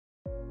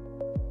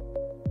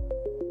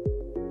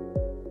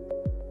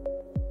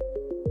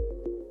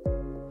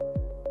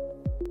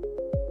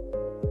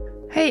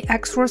Hey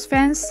xhorse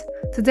fans!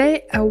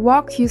 Today I'll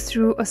walk you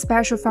through a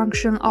special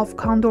function of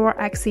Condor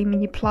XE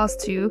Mini Plus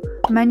 2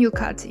 menu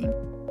cutting.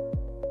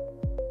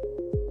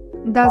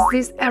 Does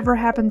this ever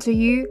happen to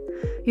you?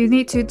 You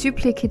need to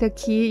duplicate a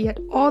key, yet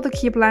all the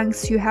key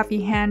blanks you have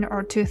in hand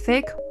are too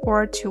thick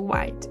or too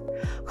wide.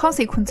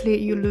 Consequently,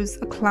 you lose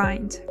a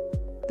client.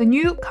 The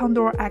new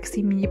Condor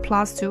XE Mini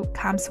Plus 2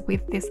 comes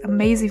with this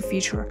amazing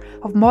feature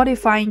of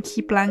modifying key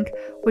blank,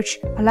 which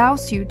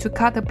allows you to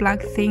cut a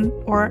blank thin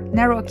or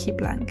narrow a key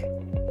blank.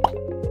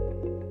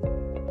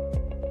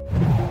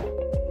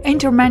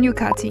 Enter menu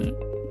cutting.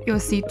 You'll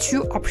see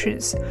two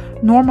options,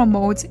 normal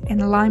mode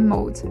and line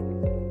mode.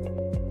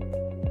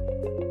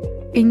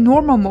 In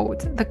normal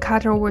mode, the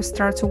cutter will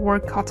start to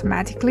work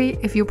automatically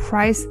if you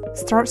press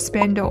Start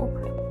Spindle,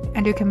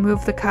 and you can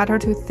move the cutter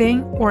to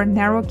thin or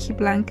narrow key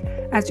blank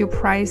as you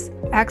press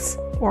X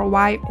or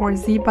Y or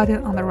Z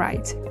button on the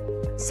right.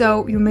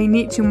 So you may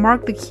need to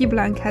mark the key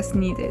blank as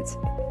needed.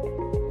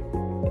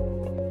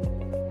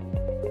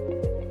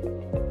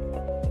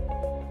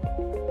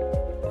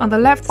 On the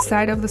left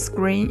side of the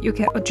screen, you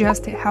can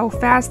adjust how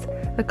fast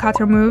the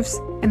cutter moves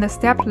and the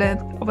step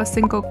length of a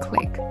single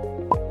click.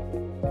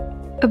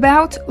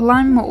 About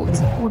line mode,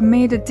 we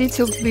made a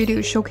detailed video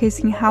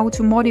showcasing how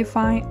to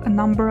modify a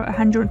number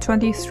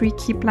 123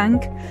 key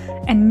blank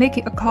and make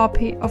it a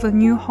copy of a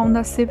new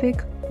Honda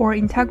Civic or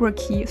Integra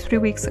key 3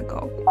 weeks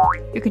ago.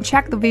 You can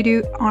check the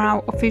video on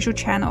our official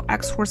channel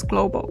xhorse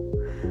Global.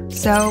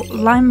 So,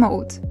 line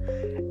mode.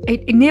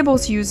 It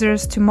enables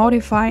users to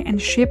modify and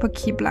shape a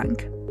key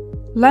blank.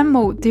 Line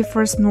mode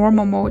differs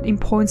normal mode in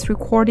points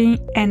recording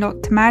and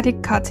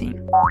automatic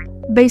cutting.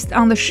 Based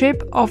on the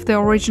shape of the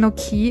original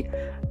key,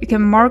 you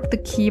can mark the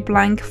key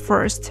blank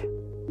first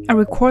and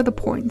record the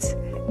points.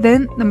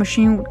 Then the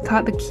machine would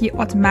cut the key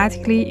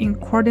automatically in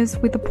accordance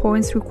with the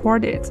points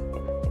recorded.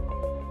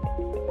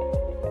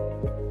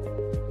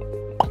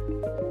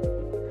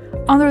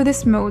 Under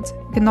this mode,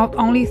 you can not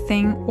only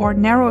thin or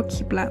narrow a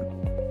key blank,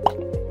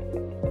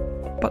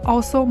 but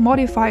also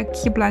modify a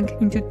key blank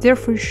into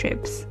different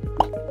shapes.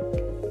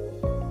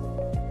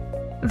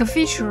 The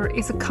feature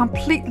is a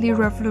completely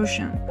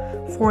revolution,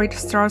 for it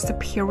starts the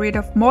period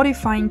of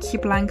modifying key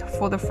blank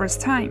for the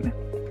first time.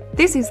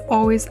 This is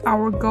always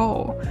our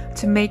goal,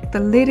 to make the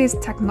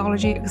latest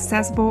technology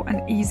accessible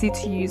and easy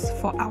to use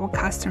for our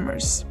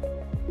customers.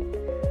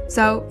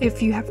 So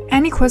if you have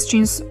any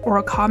questions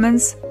or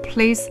comments,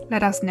 please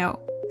let us know.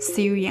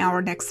 See you in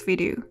our next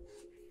video.